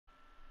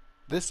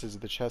This is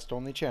the chest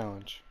only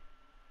challenge.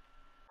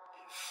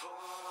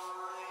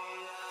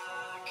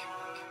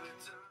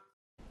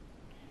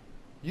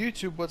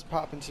 YouTube, what's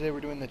poppin' today? We're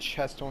doing the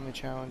chest only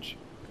challenge.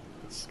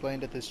 Let's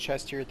land at this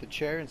chest here at the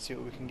chair and see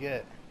what we can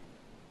get.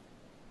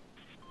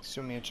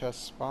 Assuming a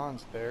chest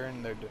spawns there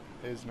and there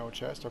is no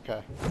chest.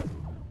 Okay.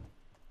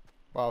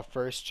 Wow,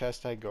 first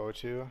chest I go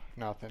to,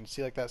 nothing.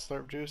 See like that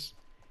slurp juice?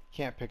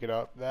 Can't pick it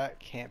up. That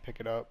can't pick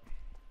it up.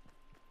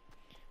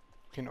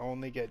 Can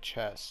only get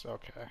chests.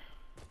 Okay.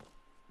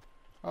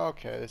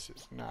 Okay, this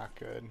is not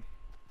good.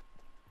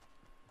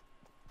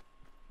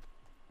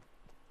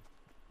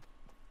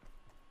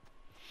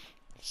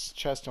 This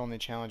chest only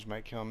challenge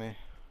might kill me.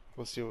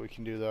 We'll see what we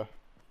can do though.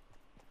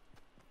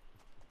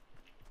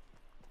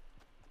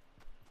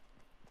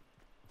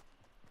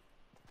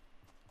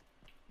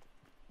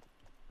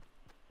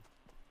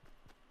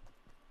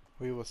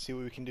 We will see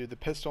what we can do. The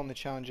pistol only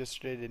challenge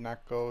yesterday did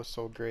not go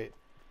so great.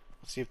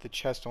 We'll see if the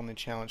chest only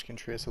challenge can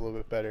treat us a little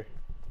bit better.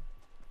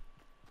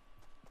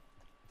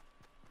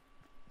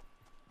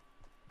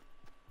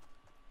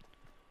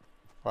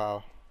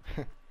 Wow.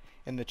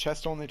 In the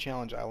chest only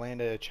challenge I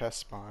landed at a chest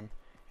spawn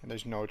and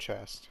there's no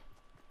chest.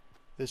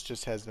 This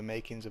just has the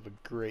makings of a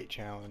great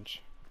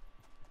challenge.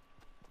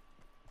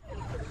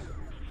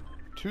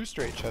 2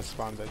 straight chest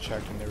spawns I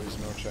checked and there was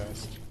no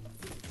chest.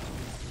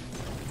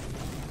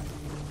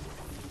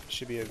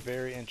 Should be a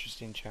very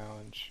interesting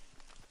challenge.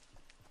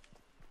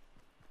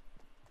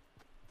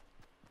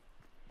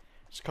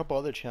 There's a couple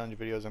other challenge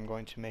videos I'm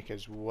going to make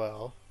as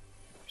well.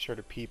 Be sure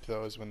to peep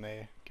those when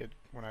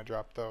I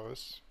drop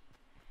those.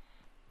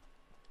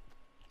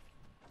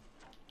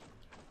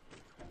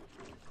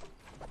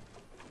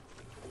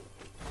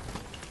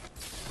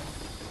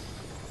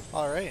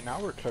 Alright, now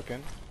we're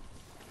cooking.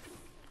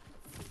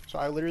 So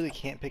I literally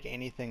can't pick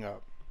anything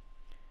up.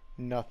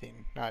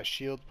 Nothing. Not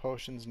shield,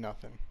 potions,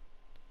 nothing.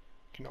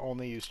 Can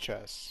only use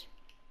chests.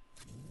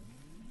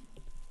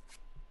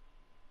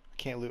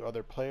 Can't loot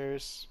other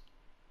players.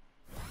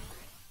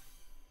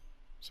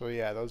 So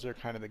yeah, those are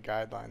kind of the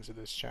guidelines of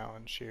this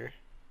challenge here.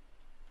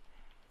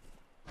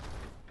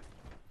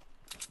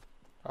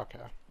 Okay.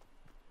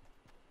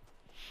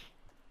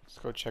 Let's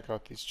go check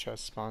out these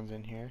chest spawns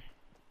in here.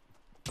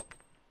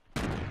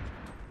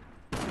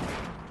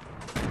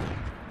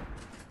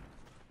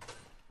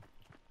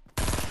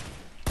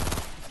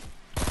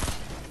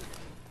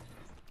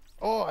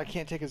 Oh, I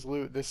can't take his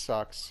loot. This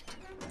sucks.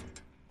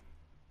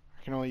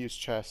 I can only use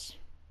chests.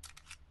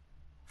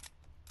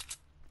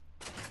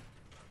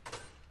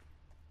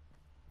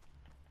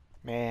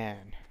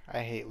 Man,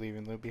 I hate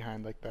leaving loot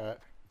behind like that.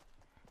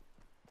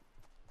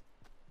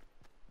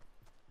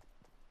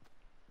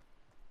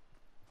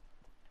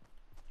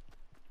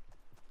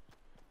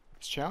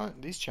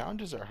 These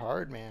challenges are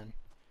hard, man.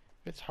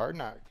 It's hard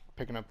not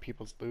picking up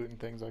people's loot and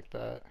things like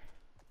that.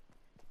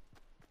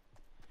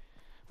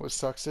 What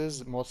sucks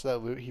is most of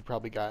that loot he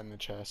probably got in the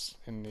chest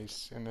in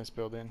this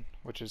building,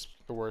 which is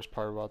the worst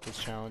part about this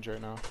challenge right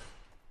now.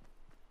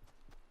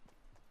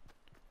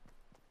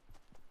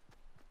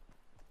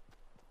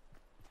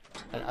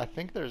 I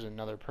think there's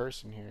another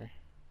person here.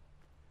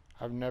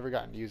 I've never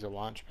gotten to use a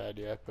launch pad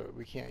yet, but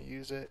we can't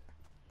use it.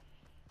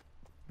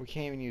 We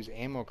can't even use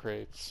ammo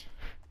crates.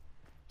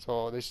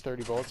 So these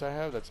 30 bullets I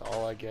have, that's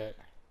all I get.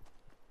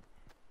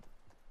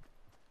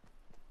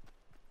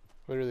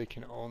 Literally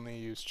can only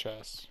use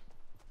chests.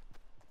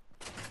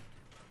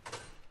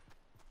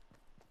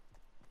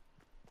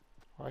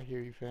 Oh, I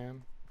hear you,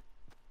 fam.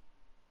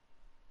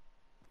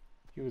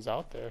 He was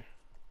out there.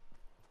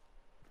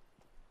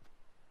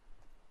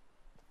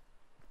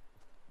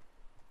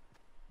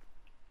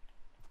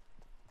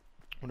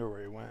 Wonder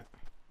where he went.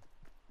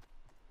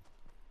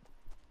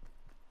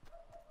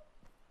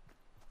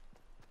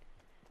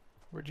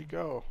 Where'd you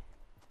go?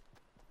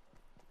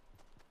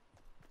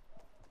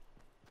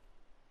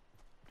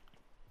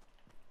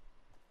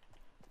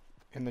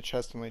 In the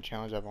chest only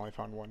challenge, I've only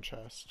found 1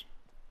 chest.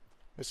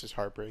 This is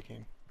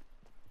heartbreaking.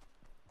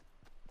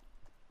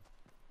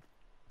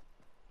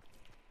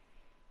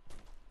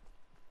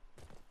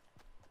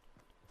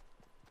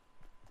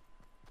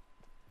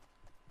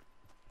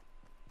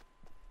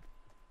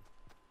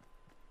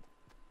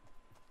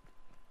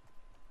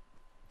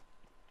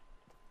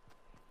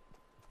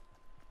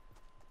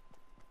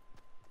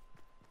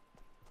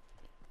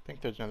 I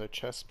think there's another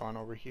chest spawn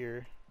over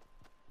here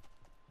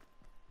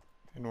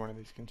in one of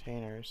these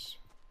containers,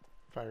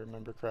 if I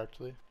remember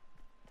correctly.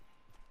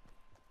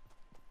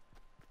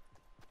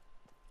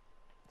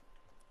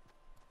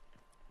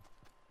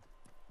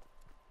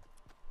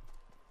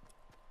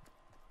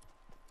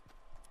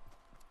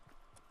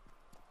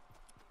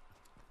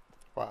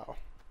 Wow.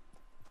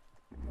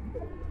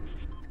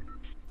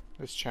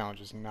 This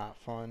challenge is not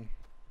fun.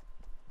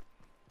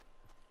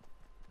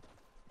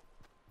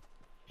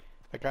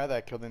 The guy that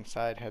I killed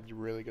inside had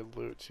really good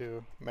loot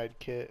too. Med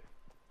kit,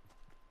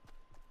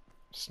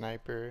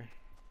 sniper.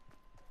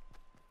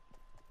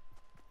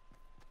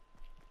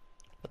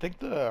 I think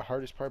the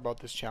hardest part about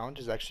this challenge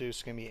is actually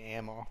just gonna be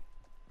ammo.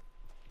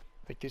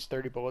 Like these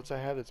 30 bullets I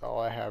have, that's all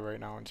I have right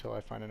now until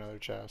I find another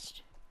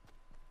chest.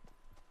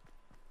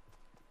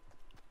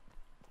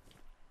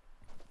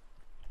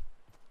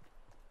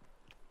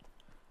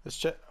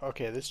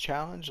 This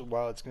challenge,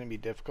 while it's going to be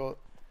difficult,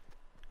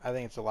 I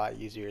think it's a lot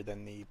easier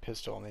than the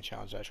pistol only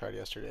challenge I tried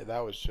yesterday.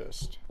 That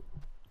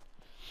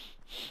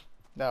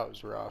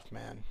was rough,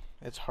 man.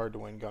 It's hard to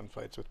win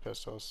gunfights with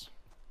pistols.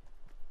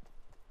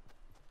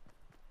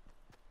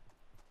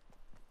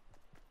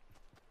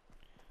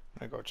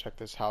 I'm gonna go check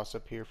this house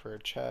up here for a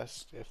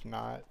chest. If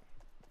not,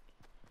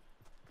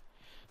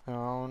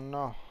 oh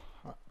no.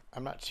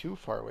 I'm not too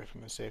far away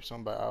from the safe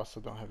zone, but I also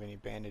don't have any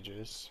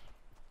bandages.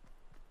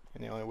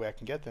 And the only way I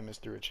can get them is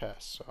through a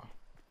chest, so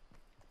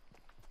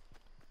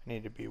I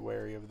need to be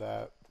wary of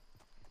that.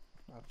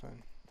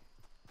 Nothing.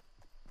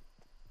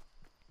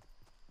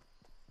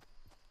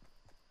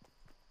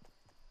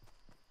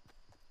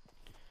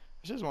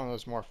 This is one of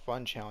those more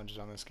fun challenges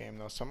on this game,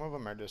 though. Some of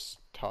them are just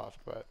tough,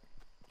 but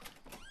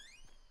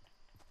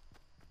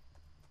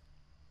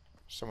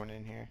someone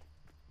in here.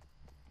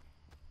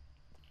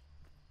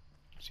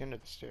 Is he under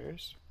the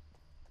stairs?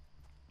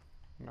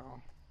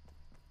 No.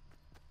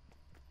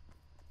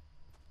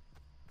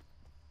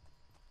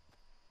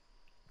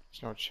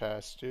 There's no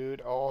chest, dude.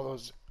 All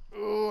those.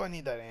 Ooh, I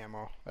need that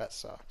ammo. That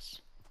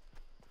sucks.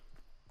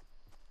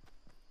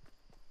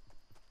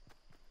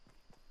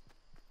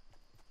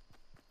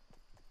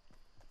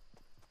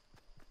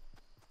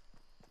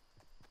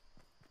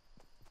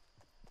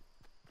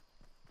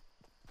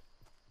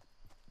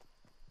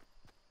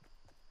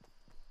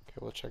 Okay,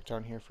 we'll check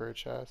down here for a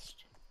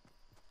chest.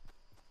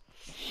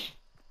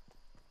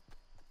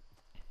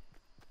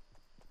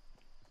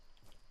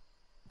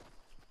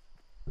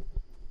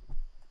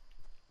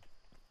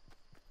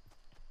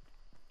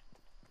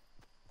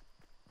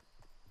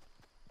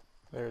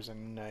 There's a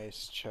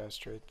nice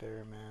chest right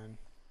there, man.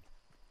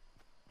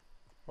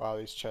 Wow,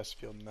 these chests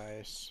feel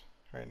nice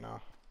right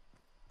now.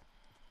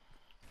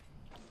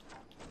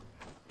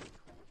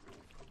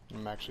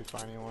 I'm actually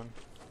finding one.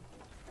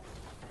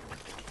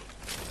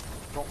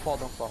 Don't fall,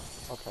 don't fall.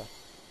 Okay.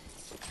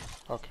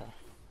 Okay.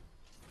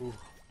 Ooh.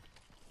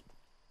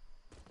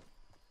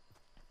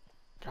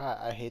 God,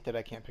 I hate that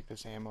I can't pick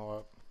this ammo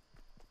up.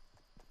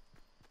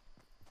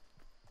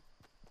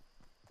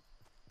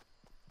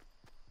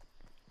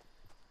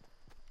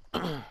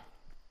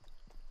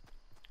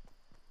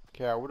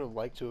 Okay, I would have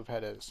liked to have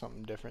had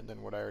something different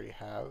than what I already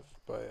have,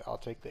 but I'll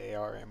take the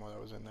AR ammo that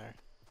was in there.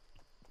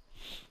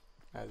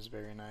 That is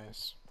very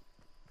nice.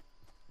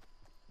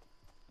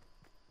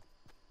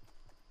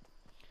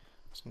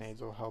 These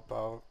nades will help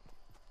out.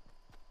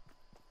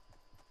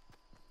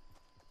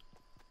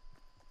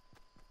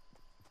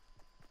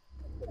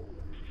 There's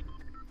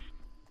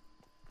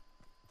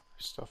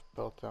stuff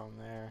built down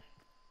there.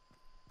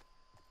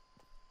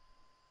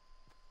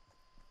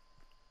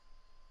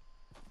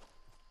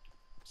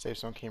 Safe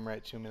zone came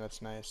right to me,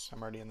 that's nice.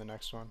 I'm already in the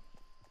next one.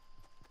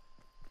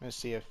 I'm gonna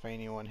see if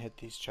anyone hit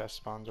these chest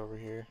spawns over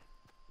here.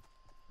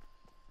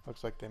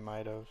 Looks like they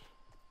might have.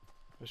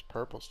 There's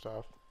purple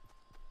stuff.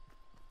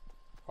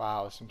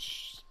 Wow, some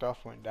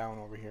stuff went down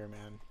over here,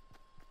 man.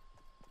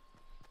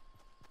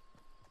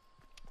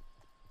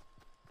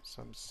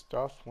 Some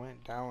stuff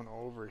went down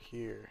over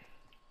here.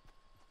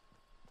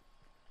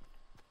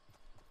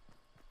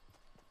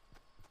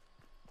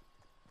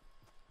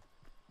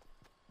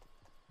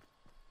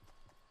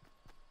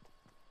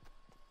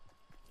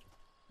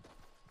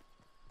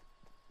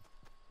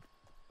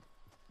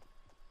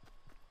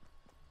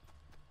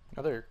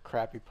 Another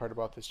crappy part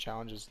about this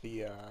challenge is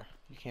you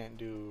can't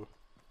do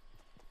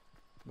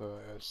the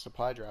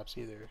supply drops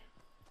either,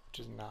 which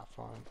is not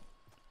fun.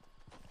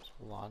 It's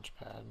a launch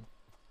pad.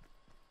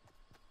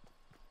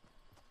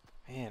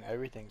 Man,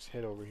 everything's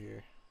hit over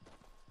here.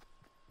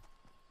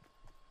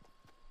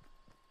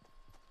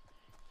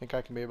 Think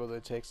I can be able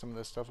to take some of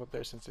this stuff up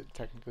there since it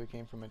technically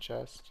came from a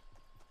chest?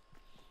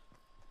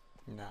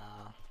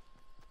 Nah.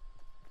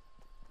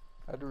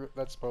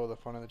 That'd spoil the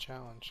fun of the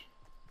challenge.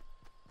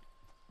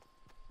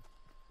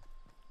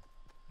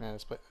 Man,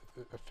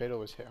 the fatal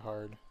was hit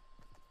hard.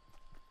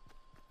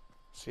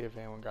 See if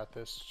anyone got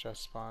this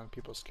chest spawn.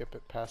 People skip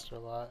it past it a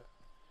lot.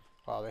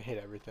 Wow, they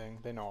hit everything.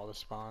 They know all the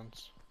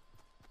spawns.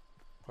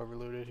 Whoever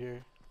looted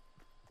here.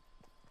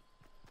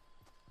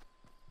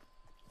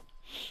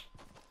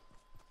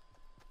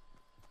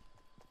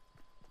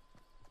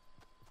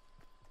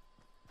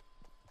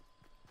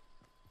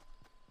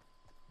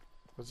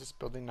 Was this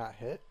building not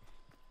hit?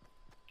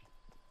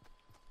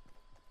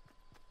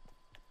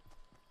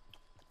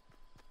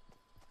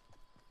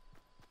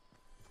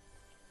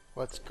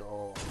 Let's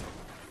go.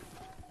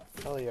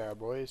 Hell yeah,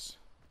 boys.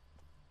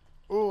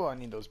 Ooh, I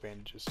need those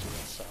bandages too. That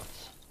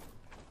sucks.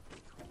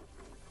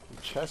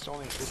 The chest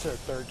only. This is our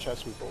third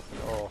chest we've opened.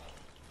 Oh.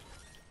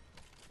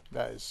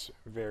 That is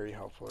very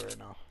helpful right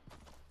now.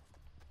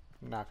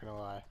 I'm not gonna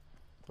lie.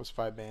 Those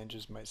 5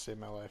 bandages might save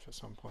my life at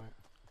some point.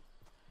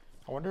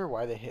 I wonder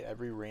why they hit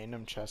every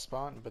random chest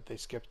spawn, but they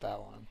skipped that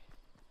one.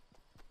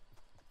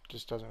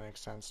 Just doesn't make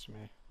sense to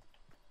me.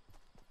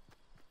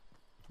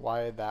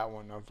 Why that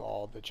one of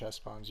all the chest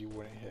spawns you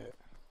wouldn't hit?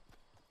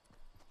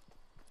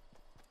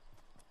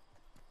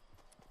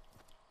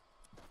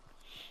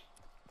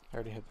 I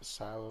already hit the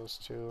silos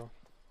too.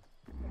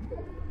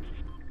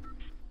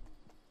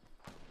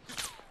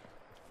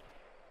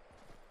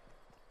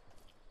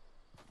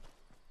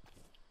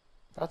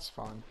 That's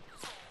fun.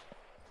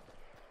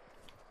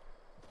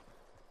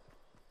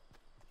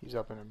 He's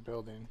up in a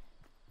building.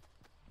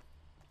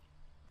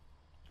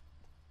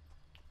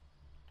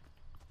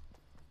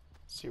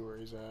 Let's see where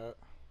he's at.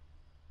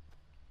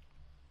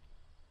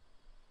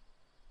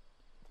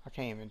 I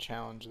can't even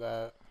challenge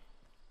that.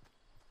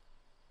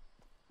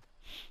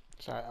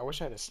 So I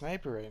wish I had a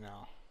sniper right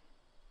now.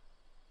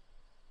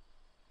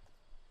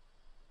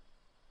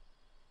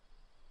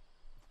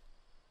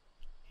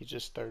 He's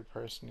just third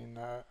personing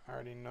that. I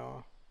already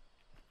know.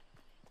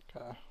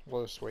 Okay,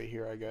 we'll just wait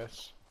here, I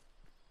guess.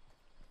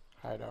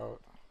 Hide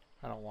out.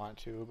 I don't want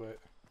to, but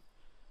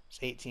there's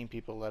 18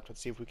 people left.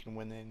 Let's see if we can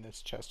win in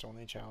this chest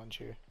only challenge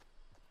here.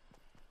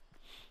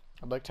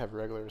 I'd like to have a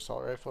regular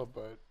assault rifle,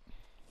 but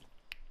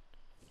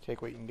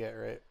take what you can get,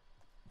 right?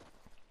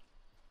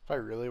 If I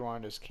really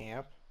wanted to just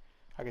camp,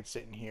 I could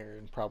sit in here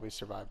and probably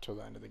survive till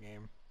the end of the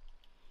game.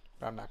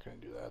 But I'm not going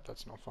to do that.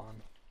 That's no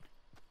fun.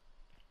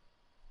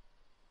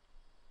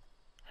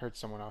 Heard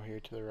someone out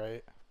here to the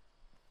right.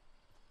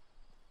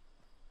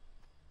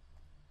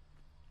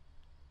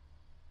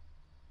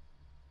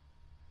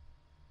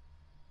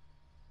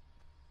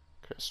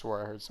 Could have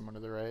swore I heard someone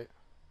to the right.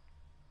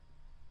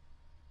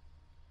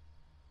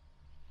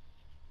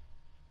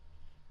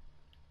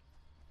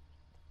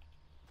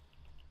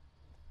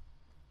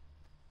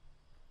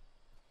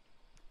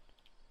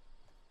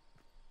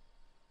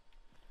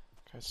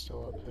 Guy's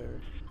still up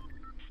there.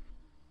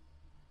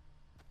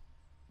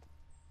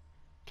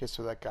 Okay,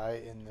 so that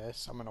guy in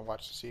this, I'm gonna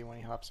watch to see when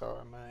he hops out.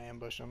 I'm gonna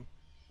ambush him.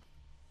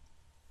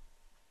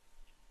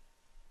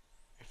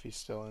 If he's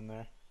still in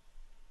there.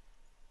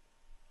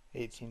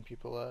 18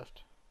 people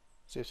left.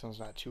 See if someone's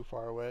not too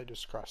far away,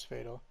 just cross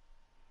fatal.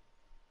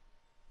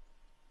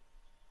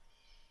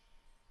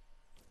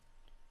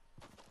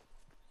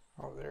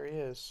 Oh, there he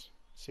is.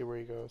 Let's see where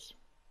he goes.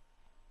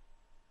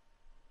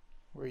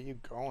 Where are you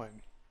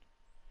going?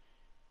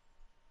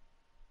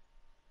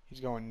 He's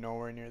going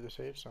nowhere near the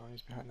safe zone.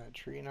 He's behind that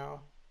tree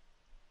now.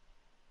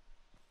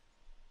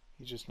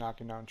 He's just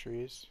knocking down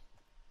trees.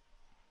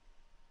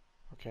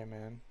 Okay,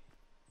 man.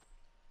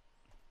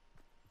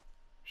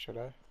 Should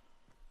I?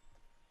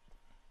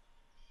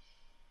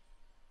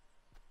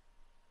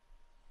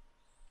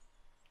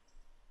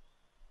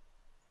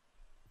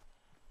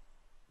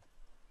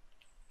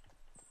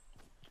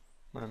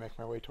 I'm gonna make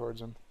my way towards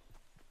him.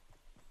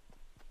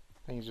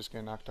 I think he's just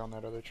gonna knock down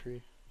that other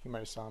tree. He might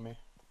have saw me.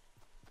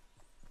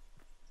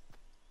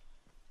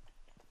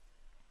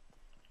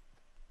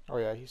 Oh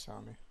yeah, he saw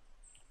me.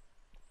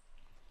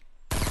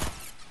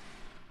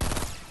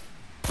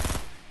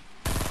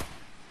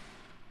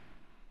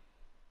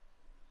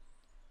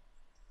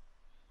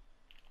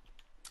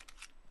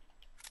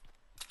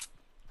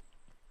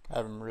 I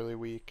have him really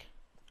weak.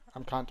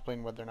 I'm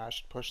contemplating whether or not I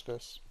should push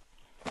this.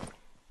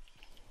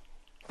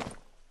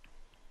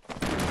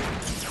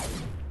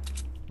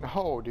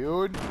 No,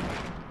 dude.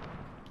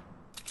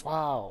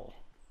 Wow.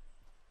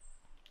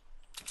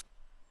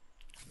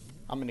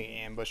 I'm gonna get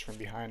ambushed from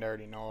behind, I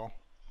already know.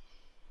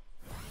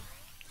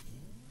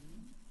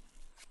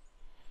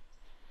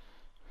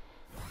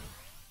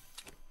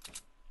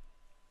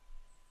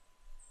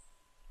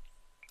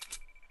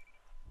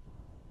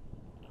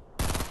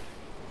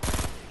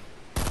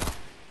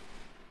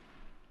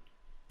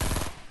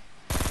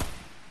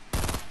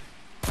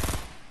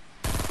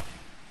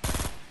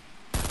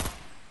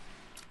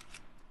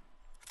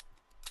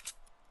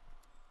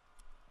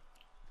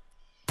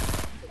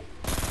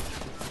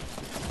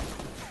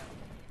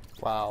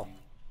 Wow.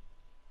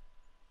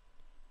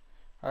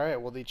 Alright,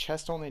 well the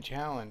chest only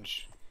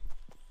challenge.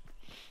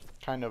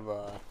 Kind of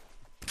a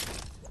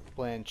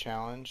bland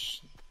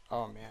challenge.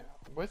 Oh man,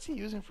 what's he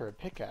using for a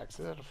pickaxe?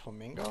 Is that a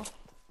flamingo?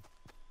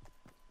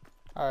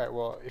 Alright,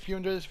 well if you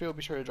enjoyed this video,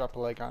 be sure to drop a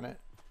like on it.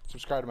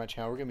 Subscribe to my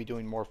channel. We're going to be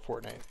doing more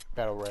Fortnite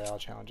Battle Royale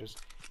challenges.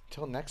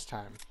 Until next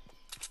time.